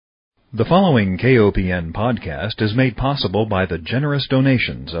The following KOPN podcast is made possible by the generous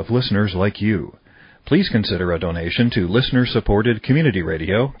donations of listeners like you. Please consider a donation to listener-supported community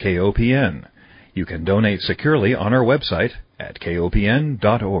radio, KOPN. You can donate securely on our website at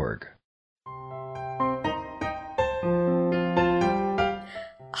kopn.org.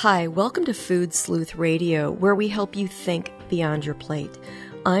 Hi, welcome to Food Sleuth Radio, where we help you think beyond your plate.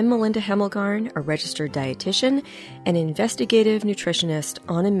 I'm Melinda Hemmelgarn, a registered dietitian and investigative nutritionist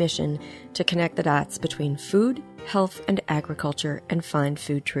on a mission to connect the dots between food, health, and agriculture and find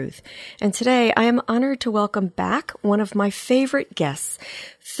food truth. And today I am honored to welcome back one of my favorite guests,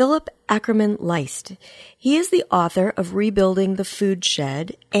 Philip Ackerman Leist. He is the author of Rebuilding the Food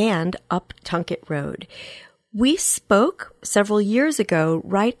Shed and Up Tunkett Road. We spoke several years ago,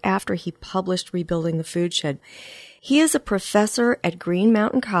 right after he published Rebuilding the Food Shed. He is a professor at Green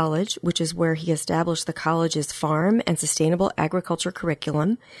Mountain College, which is where he established the college's farm and sustainable agriculture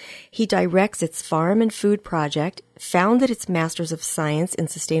curriculum. He directs its Farm and Food Project, founded its Masters of Science in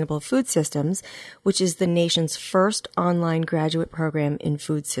Sustainable Food Systems, which is the nation's first online graduate program in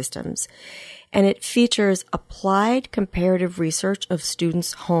food systems. And it features applied comparative research of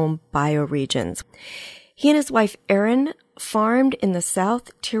students' home bioregions. He and his wife, Erin, farmed in the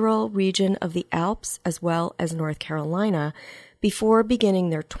South Tyrol region of the Alps as well as North Carolina before beginning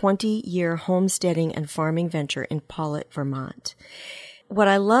their 20-year homesteading and farming venture in Paulet, Vermont. What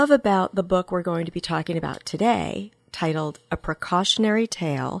I love about the book we're going to be talking about today, titled A Precautionary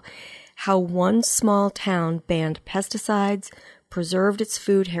Tale, How One Small Town Banned Pesticides, Preserved Its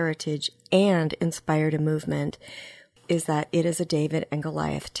Food Heritage, and Inspired a Movement, is that it is a David and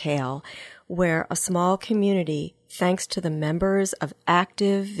Goliath tale where a small community, thanks to the members of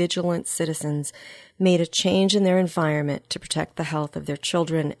active, vigilant citizens, made a change in their environment to protect the health of their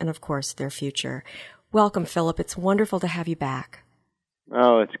children and, of course, their future. Welcome, Philip. It's wonderful to have you back.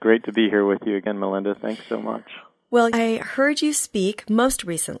 Oh, it's great to be here with you again, Melinda. Thanks so much. Well, I heard you speak most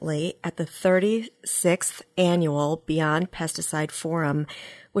recently at the 36th Annual Beyond Pesticide Forum,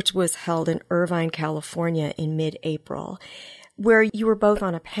 which was held in Irvine, California in mid-April, where you were both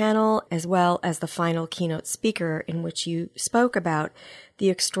on a panel as well as the final keynote speaker in which you spoke about the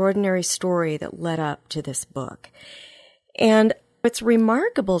extraordinary story that led up to this book. And it's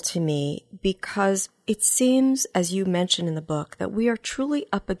remarkable to me because it seems, as you mentioned in the book, that we are truly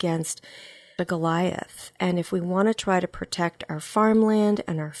up against a Goliath. And if we want to try to protect our farmland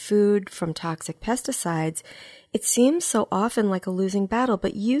and our food from toxic pesticides, it seems so often like a losing battle.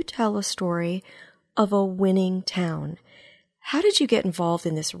 But you tell a story of a winning town. How did you get involved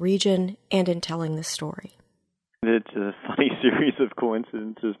in this region and in telling this story? It's a funny series of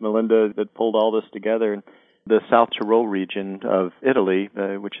coincidences, Melinda, that pulled all this together. The South Tyrol region of Italy,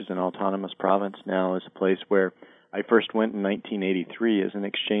 which is an autonomous province now, is a place where I first went in 1983 as an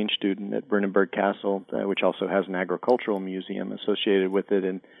exchange student at Brennenburg Castle, which also has an agricultural museum associated with it.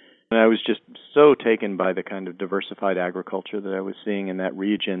 And I was just so taken by the kind of diversified agriculture that I was seeing in that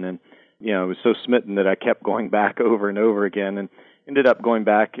region. And I was so smitten that I kept going back over and over again and ended up going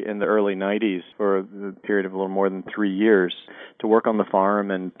back in the early 90s for a period of a little more than 3 years to work on the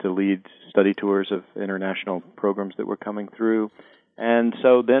farm and to lead study tours of international programs that were coming through. And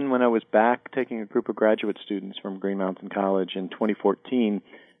so then when I was back taking a group of graduate students from Green Mountain College in 2014,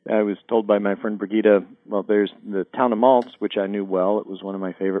 I was told by my friend Brigitte, well, there's the town of Maltz, which I knew well. It was one of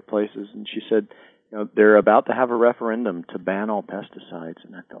my favorite places. And she said, they're about to have a referendum to ban all pesticides.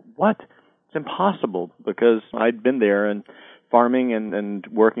 And I thought, what? It's impossible, because I'd been there and farming and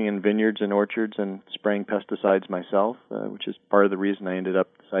working in vineyards and orchards and spraying pesticides myself, which is part of the reason I ended up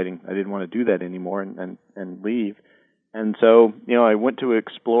deciding I didn't want to do that anymore and leave. And so, I went to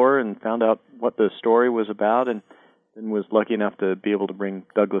explore and found out what the story was about and was lucky enough to be able to bring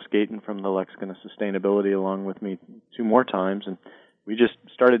Douglas Gayton from the Lexicon of Sustainability along with me 2 more times. And we just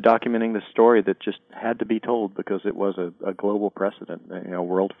started documenting this story that just had to be told because it was a global precedent,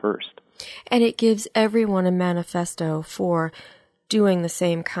 world first. And it gives everyone a manifesto for doing the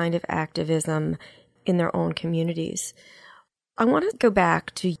same kind of activism in their own communities. I want to go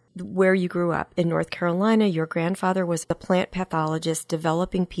back to where you grew up in North Carolina. Your grandfather was a plant pathologist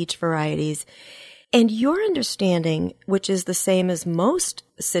developing peach varieties. And your understanding, which is the same as most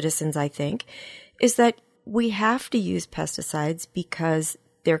citizens, I think, is that we have to use pesticides because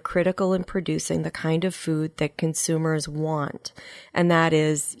they're critical in producing the kind of food that consumers want. And that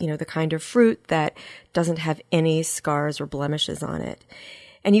is, the kind of fruit that doesn't have any scars or blemishes on it.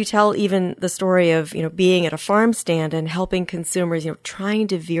 And you tell even the story of, being at a farm stand and helping consumers, trying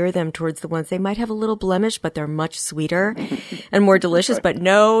to veer them towards the ones they might have a little blemish, but they're much sweeter and more delicious. Right. But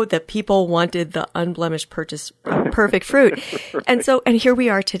no, the people wanted the unblemished perfect fruit. Right. And here we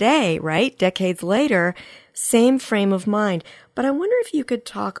are today, right? Decades later, same frame of mind. But I wonder if you could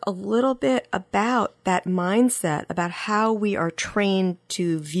talk a little bit about that mindset, about how we are trained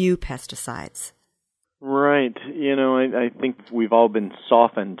to view pesticides. Right. I think we've all been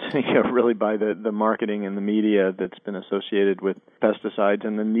softened, really by the marketing and the media that's been associated with pesticides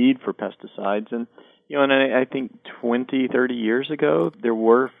and the need for pesticides. And, and I think 20, 30 years ago, there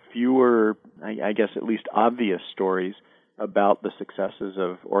were fewer, I guess at least obvious stories about the successes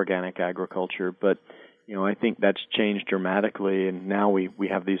of organic agriculture. But, I think that's changed dramatically, and now we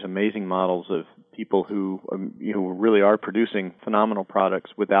have these amazing models of people who really are producing phenomenal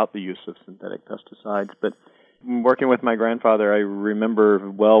products without the use of synthetic pesticides. But working with my grandfather, I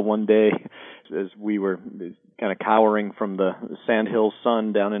remember one day as we were kind of cowering from the sandhill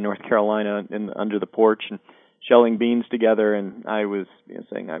sun down in North Carolina under the porch and shelling beans together, and I was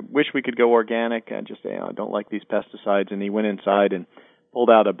saying, I wish we could go organic. I just say, I don't like these pesticides. And he went inside and pulled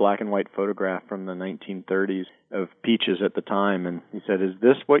out a black and white photograph from the 1930s of peaches at the time, and he said, is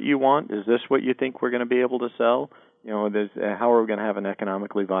this what you want? Is this what you think we're going to be able to sell? How are we going to have an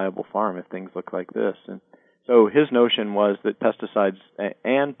economically viable farm if things look like this? And so his notion was that pesticides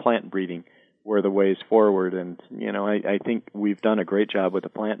and plant breeding were the ways forward, and, I think we've done a great job with the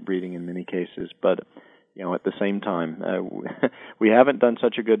plant breeding in many cases, but at the same time, we haven't done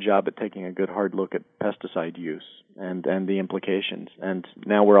such a good job at taking a good hard look at pesticide use and the implications. And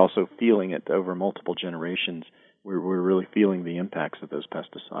now we're also feeling it over multiple generations. We're really feeling the impacts of those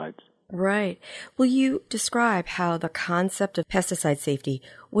pesticides. Right. Will you describe how the concept of pesticide safety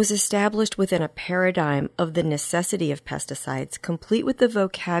was established within a paradigm of the necessity of pesticides, complete with the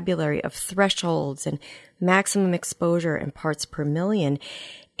vocabulary of thresholds and maximum exposure in parts per million?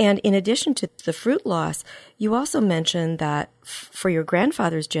 And in addition to the fruit loss, you also mentioned that for your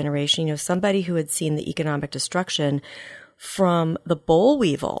grandfather's generation, somebody who had seen the economic destruction from the boll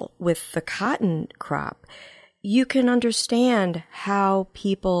weevil with the cotton crop, you can understand how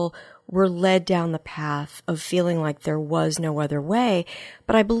people were led down the path of feeling like there was no other way.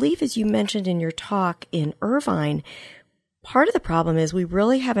 But I believe, as you mentioned in your talk in Irvine, part of the problem is we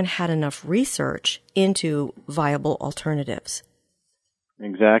really haven't had enough research into viable alternatives.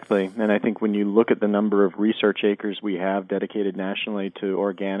 Exactly. And I think when you look at the number of research acres we have dedicated nationally to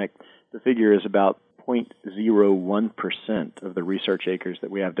organic, the figure is about 0.01% of the research acres that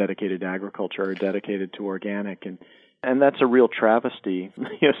we have dedicated to agriculture are dedicated to organic. And that's a real travesty.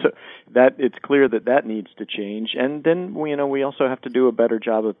 So that it's clear that needs to change. And then, we also have to do a better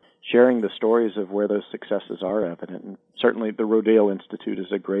job of sharing the stories of where those successes are evident. And certainly the Rodale Institute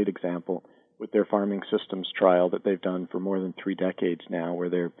is a great example with their farming systems trial that they've done for more than 3 decades now, where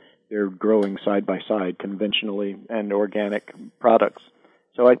they're growing side by side conventionally and organic products.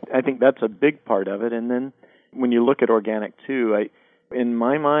 So I think that's a big part of it. And then when you look at organic too, in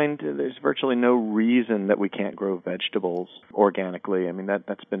my mind, there's virtually no reason that we can't grow vegetables organically. I mean,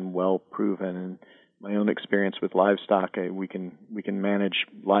 that's been well proven. And my own experience with livestock, we can manage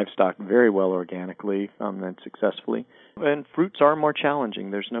livestock very well organically and successfully. And fruits are more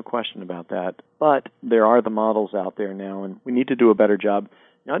challenging. There's no question about that. But there are the models out there now, and we need to do a better job,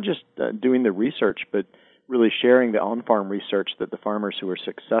 not just doing the research, but really sharing the on-farm research that the farmers who are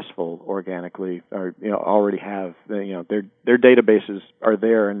successful organically are, already have. Their databases are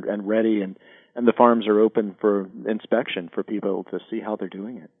there and ready, and the farms are open for inspection for people to see how they're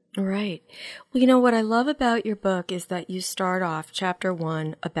doing it. Right. Well, what I love about your book is that you start off chapter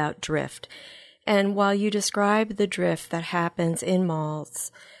 1 about drift. And while you describe the drift that happens in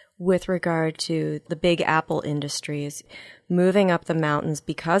malts with regard to the big apple industries moving up the mountains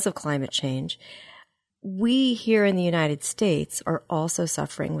because of climate change, we here in the United States are also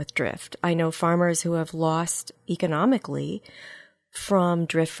suffering with drift. I know farmers who have lost economically from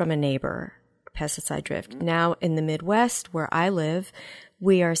drift from a neighbor, pesticide drift. Now in the Midwest, where I live,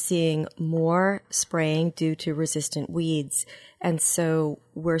 we are seeing more spraying due to resistant weeds. And so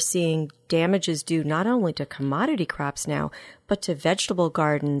we're seeing damages due not only to commodity crops now, but to vegetable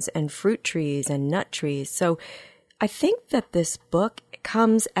gardens and fruit trees and nut trees. So I think that this book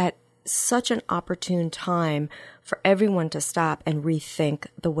comes at such an opportune time for everyone to stop and rethink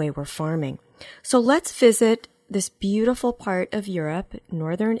the way we're farming. So let's visit this beautiful part of Europe,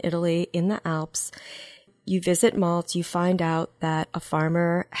 northern Italy in the Alps. You visit malts, you find out that a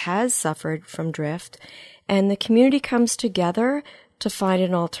farmer has suffered from drift, and the community comes together to find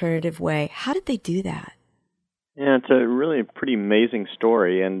an alternative way. How did they do that? Yeah, it's a really pretty amazing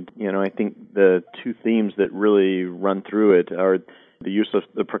story, and I think the two themes that really run through it are the use of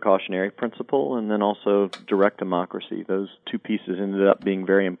the precautionary principle and then also direct democracy. Those two pieces ended up being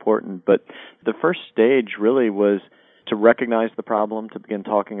very important, but the first stage really was to recognize the problem, to begin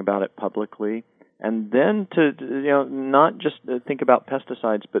talking about it publicly, and then to not just think about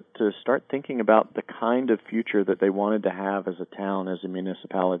pesticides, but to start thinking about the kind of future that they wanted to have as a town, as a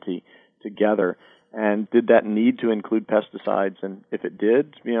municipality together. And did that need to include pesticides? And if it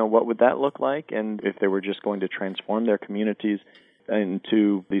did, what would that look like? And if they were just going to transform their communities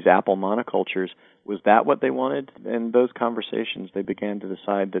into these apple monocultures, was that what they wanted? And those conversations, they began to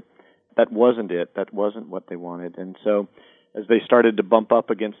decide that that wasn't it. That wasn't what they wanted. And so as they started to bump up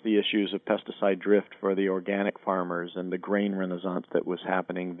against the issues of pesticide drift for the organic farmers and the grain renaissance that was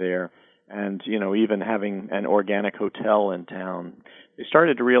happening there, and even having an organic hotel in town, they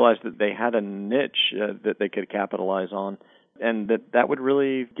started to realize that they had a niche that they could capitalize on, and that would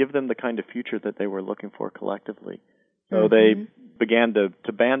really give them the kind of future that they were looking for collectively. So they began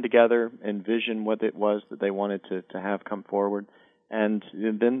to band together, envision what it was that they wanted to have come forward, and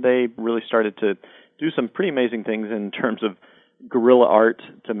then they really started to do some pretty amazing things in terms of guerrilla art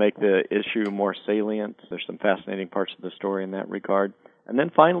to make the issue more salient. There's some fascinating parts of the story in that regard. And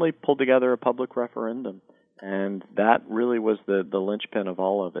then finally pulled together a public referendum. And that really was the linchpin of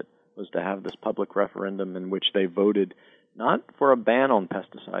all of it, was to have this public referendum in which they voted not for a ban on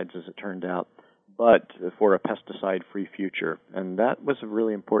pesticides, as it turned out, but for a pesticide-free future. And that was a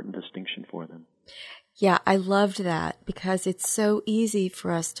really important distinction for them. Yeah, I loved that because it's so easy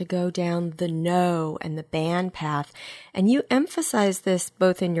for us to go down the no and the ban path. And you emphasize this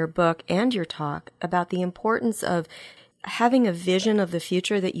both in your book and your talk about the importance of having a vision of the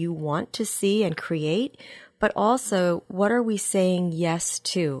future that you want to see and create, but also what are we saying yes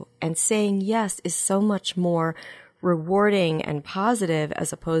to? And saying yes is so much more rewarding and positive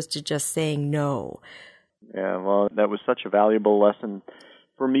as opposed to just saying no. Yeah, well, that was such a valuable lesson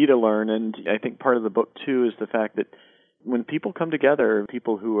for me to learn, and I think part of the book, too, is the fact that when people come together,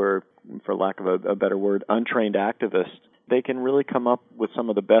 people who are, for lack of a better word, untrained activists, they can really come up with some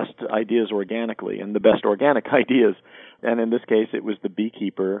of the best ideas organically, and the best organic ideas. And in this case, it was the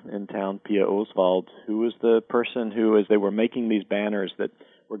beekeeper in town, Pia Oswald, who was the person who, as they were making these banners that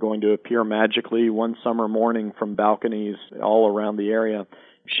were going to appear magically one summer morning from balconies all around the area,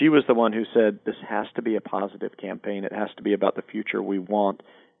 she was the one who said, this has to be a positive campaign. It has to be about the future we want.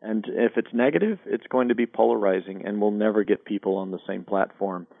 And if it's negative, it's going to be polarizing, and we'll never get people on the same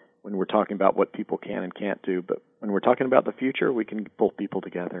platform when we're talking about what people can and can't do. But when we're talking about the future, we can pull people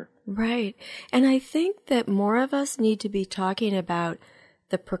together. Right. And I think that more of us need to be talking about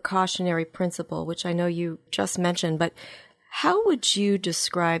the precautionary principle, which I know you just mentioned, but how would you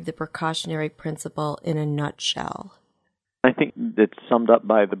describe the precautionary principle in a nutshell? I think it's summed up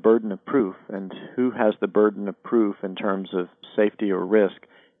by the burden of proof, and who has the burden of proof in terms of safety or risk?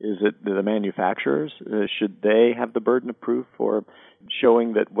 Is it the manufacturers? Should they have the burden of proof for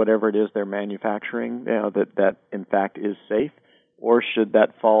showing that whatever it is they're manufacturing, that in fact is safe? Or should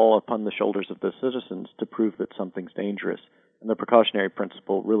that fall upon the shoulders of the citizens to prove that something's dangerous? And the precautionary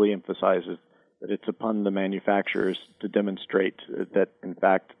principle really emphasizes that it's upon the manufacturers to demonstrate that, in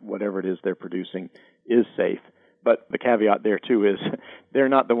fact, whatever it is they're producing is safe. But the caveat there, too, is they're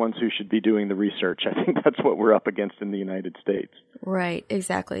not the ones who should be doing the research. I think that's what we're up against in the United States. Right,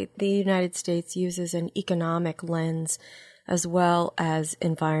 exactly. The United States uses an economic lens as well as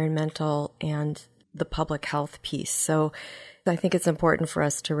environmental and the public health piece. So I think it's important for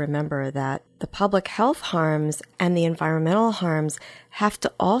us to remember that the public health harms and the environmental harms have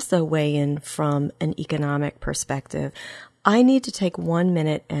to also weigh in from an economic perspective. I need to take 1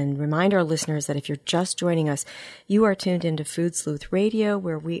 minute and remind our listeners that if you're just joining us, you are tuned into Food Sleuth Radio,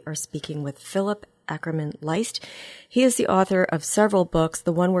 where we are speaking with Philip Ackerman Leist. He is the author of several books.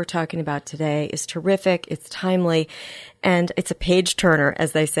 The one we're talking about today is terrific, it's timely, and it's a page-turner,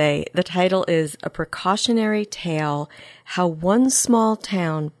 as they say. The title is A Precautionary Tale: How One Small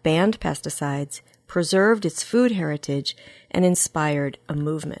Town Banned Pesticides, Preserved Its Food Heritage, and Inspired a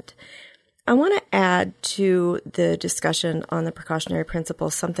Movement. I want to add to the discussion on the precautionary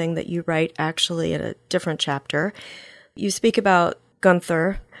principle something that you write actually in a different chapter. You speak about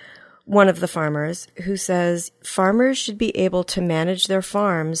Gunther, one of the farmers, who says farmers should be able to manage their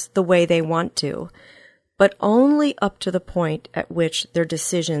farms the way they want to, but only up to the point at which their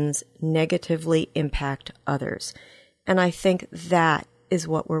decisions negatively impact others. And I think that is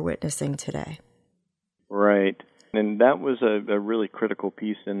what we're witnessing today. Right. And that was a really critical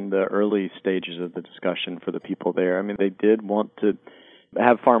piece in the early stages of the discussion for the people there. I mean, they did want to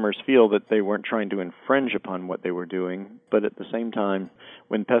have farmers feel that they weren't trying to infringe upon what they were doing. But at the same time,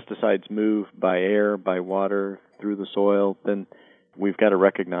 when pesticides move by air, by water, through the soil, then we've got to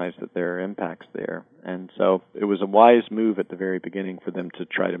recognize that there are impacts there. And so it was a wise move at the very beginning for them to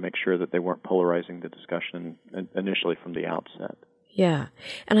try to make sure that they weren't polarizing the discussion initially from the outset. Yeah.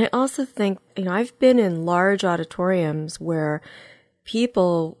 And I also think, I've been in large auditoriums where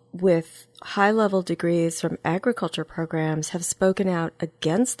people with high-level degrees from agriculture programs have spoken out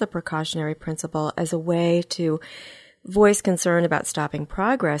against the precautionary principle as a way to voice concern about stopping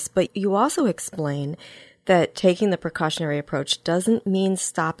progress. But you also explain that taking the precautionary approach doesn't mean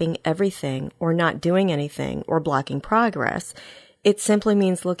stopping everything or not doing anything or blocking progress. It simply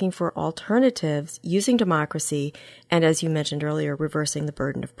means looking for alternatives, using democracy, and as you mentioned earlier, reversing the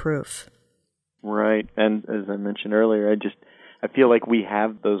burden of proof. Right. And as I mentioned earlier, I feel like we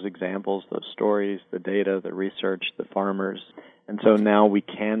have those examples, those stories, the data, the research, the farmers, and so now we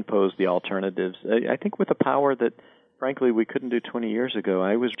can pose the alternatives. I think with a power that, frankly, we couldn't do 20 years ago.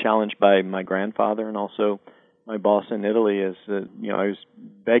 I was challenged by my grandfather and also my boss in Italy as, I was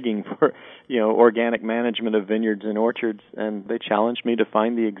begging for, organic management of vineyards and orchards, and they challenged me to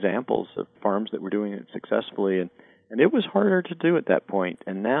find the examples of farms that were doing it successfully, and it was harder to do at that point.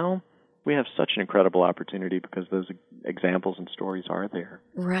 And now we have such an incredible opportunity because those examples and stories are there.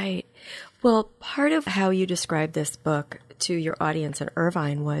 Right. Well, part of how you described this book to your audience in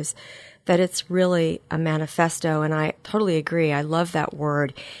Irvine was that it's really a manifesto, and I totally agree. I love that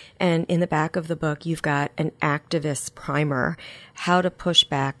word. And in the back of the book, you've got an activist primer, how to push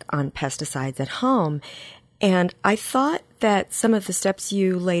back on pesticides at home. And I thought that some of the steps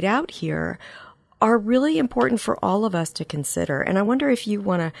you laid out here are really important for all of us to consider. And I wonder if you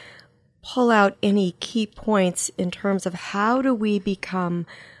want to pull out any key points in terms of how do we become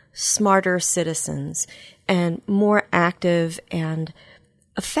smarter citizens and more active and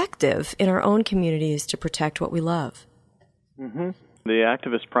effective in our own communities to protect what we love. Mm-hmm. The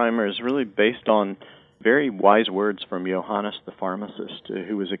activist primer is really based on very wise words from Johannes the pharmacist,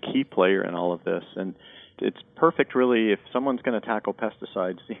 who was a key player in all of this. And it's perfect, really, if someone's going to tackle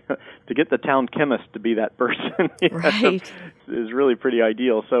pesticides, to get the town chemist to be that person Right. is really pretty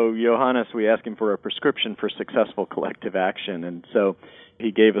ideal. So Johannes, we asked him for a prescription for successful collective action, and so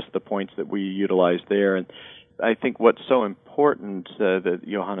he gave us the points that we utilized there. And I think what's so important that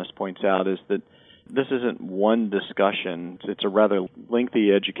Johannes points out is that this isn't one discussion. It's a rather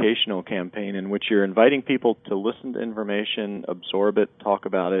lengthy educational campaign in which you're inviting people to listen to information, absorb it, talk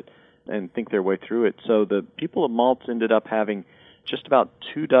about it, and think their way through it. So the people of Maltz ended up having just about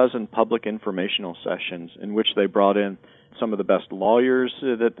 24 public informational sessions in which they brought in some of the best lawyers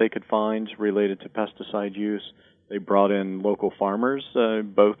that they could find related to pesticide use. They brought in local farmers,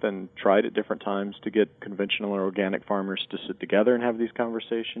 both and tried at different times to get conventional or organic farmers to sit together and have these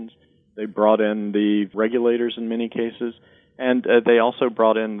conversations. They brought in the regulators in many cases, and they also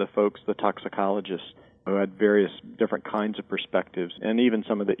brought in the folks, the toxicologists, who had various different kinds of perspectives, and even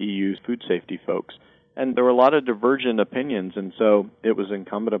some of the EU's food safety folks. And there were a lot of divergent opinions, and so it was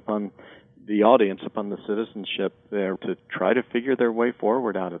incumbent upon the audience, upon the citizenship there, to try to figure their way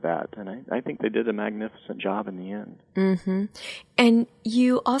forward out of that. And I think they did a magnificent job in the end. Mm-hmm. And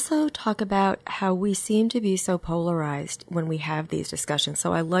you also talk about how we seem to be so polarized when we have these discussions.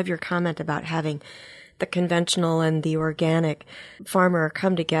 So I love your comment about having the conventional and the organic farmer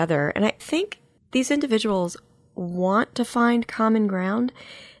come together. And I think these individuals want to find common ground.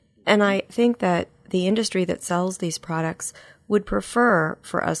 And I think that the industry that sells these products would prefer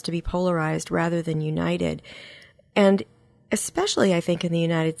for us to be polarized rather than united. And especially, I think, in the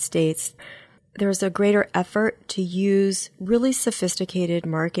United States, there's a greater effort to use really sophisticated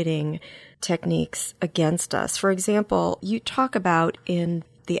marketing techniques against us. For example, you talk about in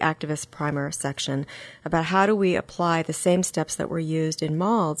the activist primer section about how do we apply the same steps that were used in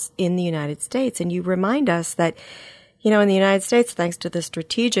Maltz in the United States. And you remind us that, in the United States, thanks to the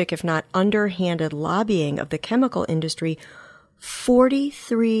strategic, if not underhanded lobbying of the chemical industry,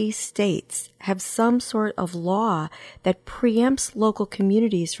 43 states have some sort of law that preempts local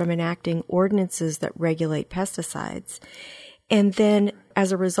communities from enacting ordinances that regulate pesticides. And then,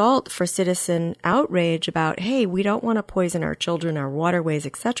 as a result, for citizen outrage about, hey, we don't want to poison our children, our waterways,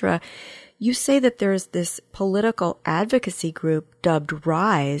 etc., you say that there's this political advocacy group dubbed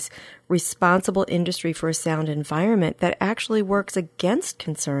RISE, Responsible Industry for a Sound Environment, that actually works against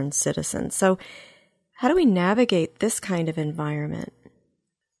concerned citizens. So how do we navigate this kind of environment?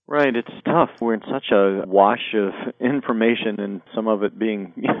 Right, it's tough. We're in such a wash of information, and some of it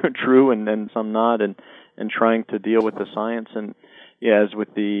being true and some not, and trying to deal with the science. And Yeah, as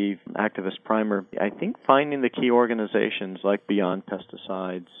with the activist primer, I think finding the key organizations like Beyond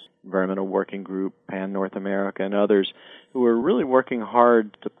Pesticides, Environmental Working Group, PAN North America, and others who are really working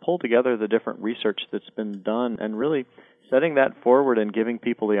hard to pull together the different research that's been done and really setting that forward and giving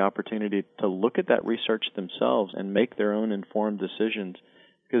people the opportunity to look at that research themselves and make their own informed decisions.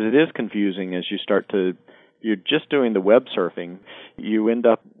 Because it is confusing as you start to, you're just doing the web surfing, you end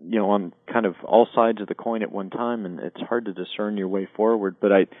up, on kind of all sides of the coin at one time, and it's hard to discern your way forward.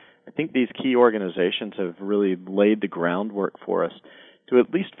 But I think these key organizations have really laid the groundwork for us to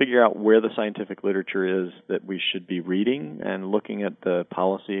at least figure out where the scientific literature is that we should be reading and looking at the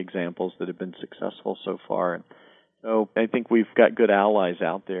policy examples that have been successful so far. So I think we've got good allies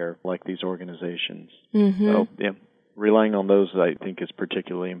out there like these organizations. Mm-hmm. So, relying on those, I think, is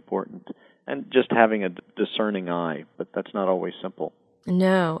particularly important. And just having a discerning eye, but that's not always simple.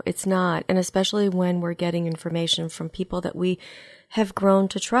 No, it's not. And especially when we're getting information from people that we have grown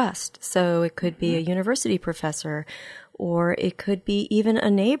to trust. So it could be a university professor, or it could be even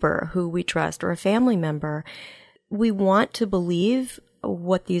a neighbor who we trust, or a family member. We want to believe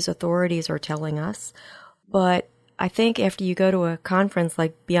what these authorities are telling us, but I think after you go to a conference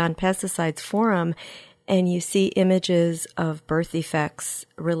like Beyond Pesticides Forum and you see images of birth defects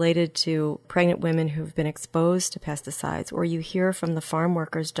related to pregnant women who've been exposed to pesticides, or you hear from the farm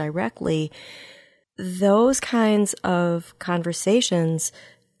workers directly, those kinds of conversations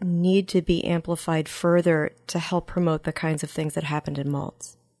need to be amplified further to help promote the kinds of things that happened in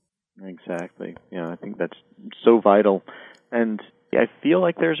malts. Exactly. Yeah, I think that's so vital. And I feel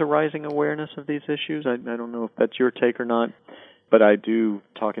like there's a rising awareness of these issues. I don't know if that's your take or not, but I do,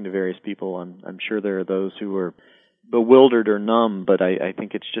 talking to various people, I'm sure there are those who are bewildered or numb, but I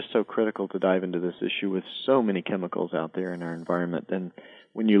think it's just so critical to dive into this issue with so many chemicals out there in our environment. And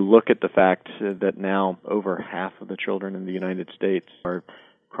when you look at the fact that now over half of the children in the United States are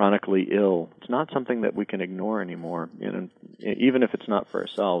chronically ill, it's not something that we can ignore anymore. Even if it's not for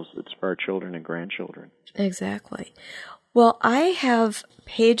ourselves, it's for our children and grandchildren. Exactly. Well, I have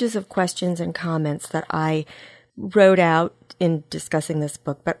pages of questions and comments that I wrote out in discussing this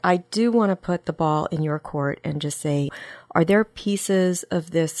book, but I do want to put the ball in your court and just say, are there pieces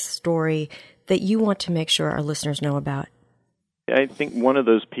of this story that you want to make sure our listeners know about? I think one of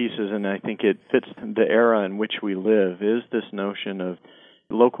those pieces, and I think it fits the era in which we live, is this notion of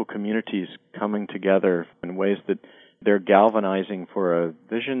local communities coming together in ways that they're galvanizing for a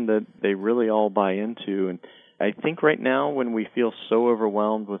vision that they really all buy into. And I think right now, when we feel so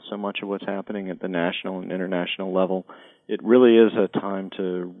overwhelmed with so much of what's happening at the national and international level, it really is a time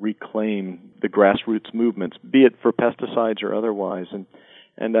to reclaim the grassroots movements, be it for pesticides or otherwise.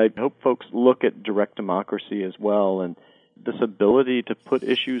 And I hope folks look at direct democracy as well, and this ability to put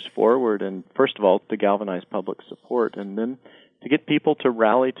issues forward, and first of all, to galvanize public support, and then to get people to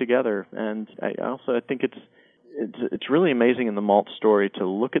rally together. And I think it's really amazing in the malt story to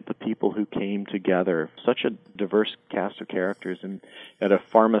look at the people who came together, such a diverse cast of characters, and had a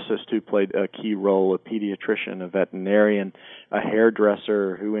pharmacist who played a key role, a pediatrician, a veterinarian, a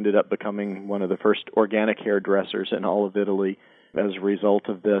hairdresser who ended up becoming one of the first organic hairdressers in all of Italy as a result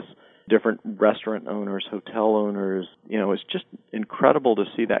of this, different restaurant owners, hotel owners. It's just incredible to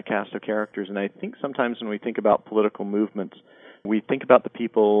see that cast of characters. And I think sometimes when we think about political movements, we think about the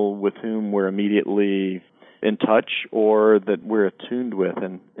people with whom we're immediately in touch or that we're attuned with.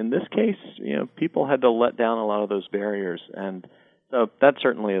 And in this case, people had to let down a lot of those barriers. And so that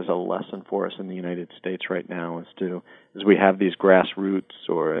certainly is a lesson for us in the United States right now, as we have these grassroots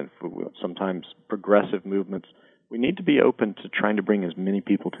or sometimes progressive movements, we need to be open to trying to bring as many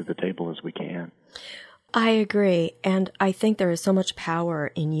people to the table as we can. I agree. And I think there is so much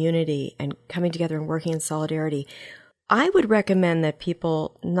power in unity and coming together and working in solidarity. I would recommend that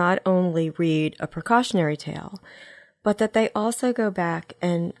people not only read A Precautionary Tale, but that they also go back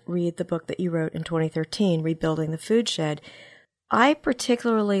and read the book that you wrote in 2013, Rebuilding the Food Shed. I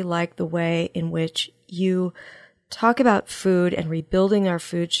particularly like the way in which you talk about food and rebuilding our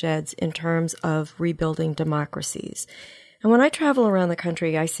food sheds in terms of rebuilding democracies. And when I travel around the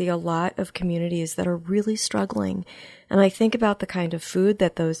country, I see a lot of communities that are really struggling. And I think about the kind of food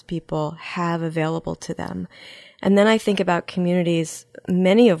that those people have available to them. And then I think about communities,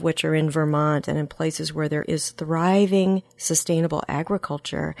 many of which are in Vermont and in places where there is thriving, sustainable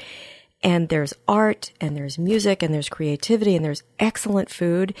agriculture. And there's art, and there's music, and there's creativity, and there's excellent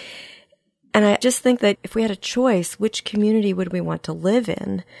food. And I just think that if we had a choice, which community would we want to live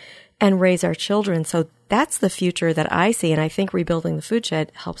in and raise our children? So that's the future that I see. And I think Rebuilding the Food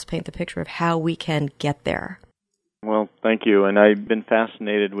Shed helps paint the picture of how we can get there. Well, thank you. And I've been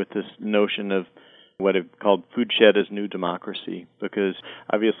fascinated with this notion of what I've called Food Shed as New Democracy, because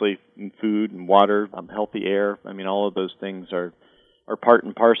obviously food and water, healthy air, all of those things are part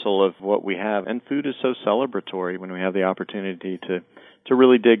and parcel of what we have. And food is so celebratory when we have the opportunity to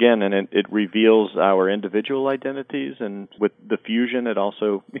really dig in, and it reveals our individual identities, and with the fusion, it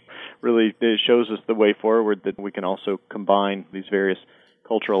also really shows us the way forward that we can also combine these various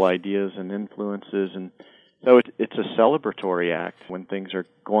cultural ideas and influences. And so it's a celebratory act when things are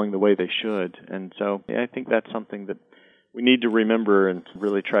going the way they should. And so I think that's something that we need to remember and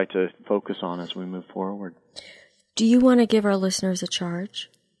really try to focus on as we move forward. Do you want to give our listeners a charge?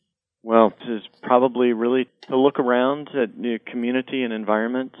 Well, it's probably really to look around at community and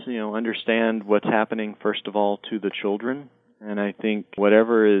environment, understand what's happening, first of all, to the children. And I think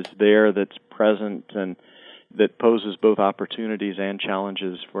whatever is there that's present and that poses both opportunities and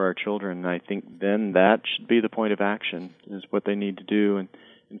challenges for our children, I think then that should be the point of action, is what they need to do. And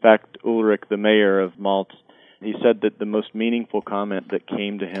in fact, Ulrich, the mayor of Maltz, he said that the most meaningful comment that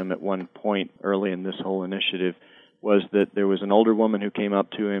came to him at one point early in this whole initiative was that there was an older woman who came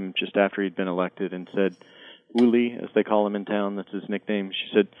up to him just after he'd been elected and said, Uli, as they call him in town, that's his nickname, she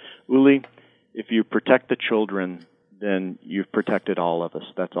said, Uli, if you protect the children, then you've protected all of us.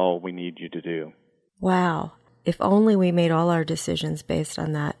 That's all we need you to do. Wow. If only we made all our decisions based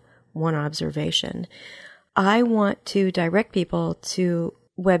on that one observation. I want to direct people to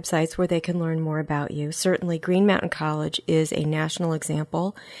websites where they can learn more about you. Certainly, Green Mountain College is a national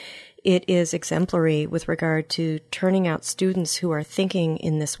example. It is exemplary with regard to turning out students who are thinking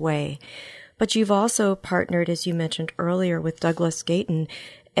in this way. But you've also partnered, as you mentioned earlier, with Douglas Gayton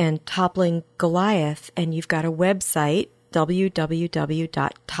and Toppling Goliath, and you've got a website,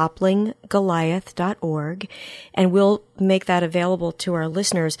 www.topplinggoliath.org, and we'll make that available to our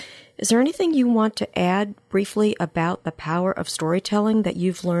listeners. Is there anything you want to add briefly about the power of storytelling that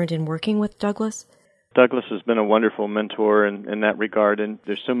you've learned in working with Douglas? Douglas has been a wonderful mentor in that regard, and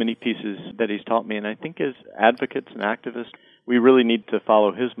there's so many pieces that he's taught me. And I think as advocates and activists, we really need to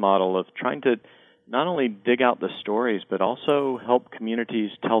follow his model of trying to not only dig out the stories, but also help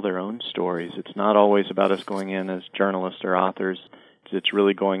communities tell their own stories. It's not always about us going in as journalists or authors. It's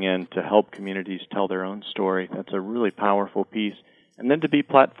really going in to help communities tell their own story. That's a really powerful piece. And then to be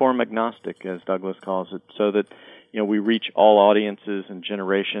platform agnostic, as Douglas calls it, so that we reach all audiences and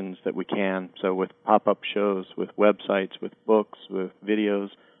generations that we can. So with pop-up shows, with websites, with books, with videos,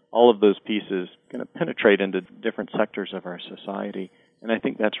 all of those pieces kind of penetrate into different sectors of our society. And I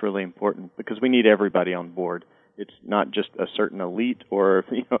think that's really important because we need everybody on board. It's not just a certain elite or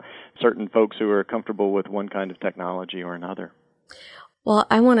certain folks who are comfortable with one kind of technology or another. Well,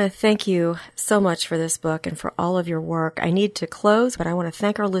 I want to thank you so much for this book and for all of your work. I need to close, but I want to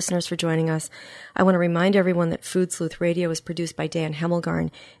thank our listeners for joining us. I want to remind everyone that Food Sleuth Radio is produced by Dan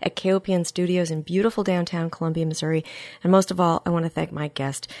Hemmelgarn at KOPN Studios in beautiful downtown Columbia, Missouri. And most of all, I want to thank my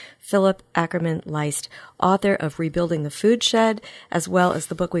guest, Philip Ackerman Leist, author of Rebuilding the Food Shed, as well as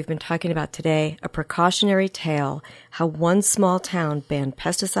the book we've been talking about today, A Precautionary Tale, How One Small Town Banned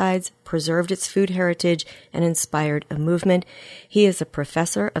Pesticides, Preserved Its Food Heritage, and Inspired a Movement. He is a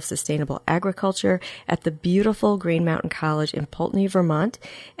professor of sustainable agriculture at the beautiful Green Mountain College in Poultney, Vermont,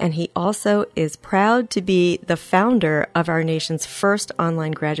 and he also is proud to be the founder of our nation's first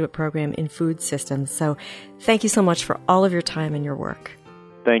online graduate program in food systems. So thank you so much for all of your time and your work.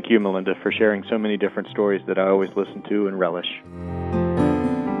 Thank you, Melinda, for sharing so many different stories that I always listen to and relish.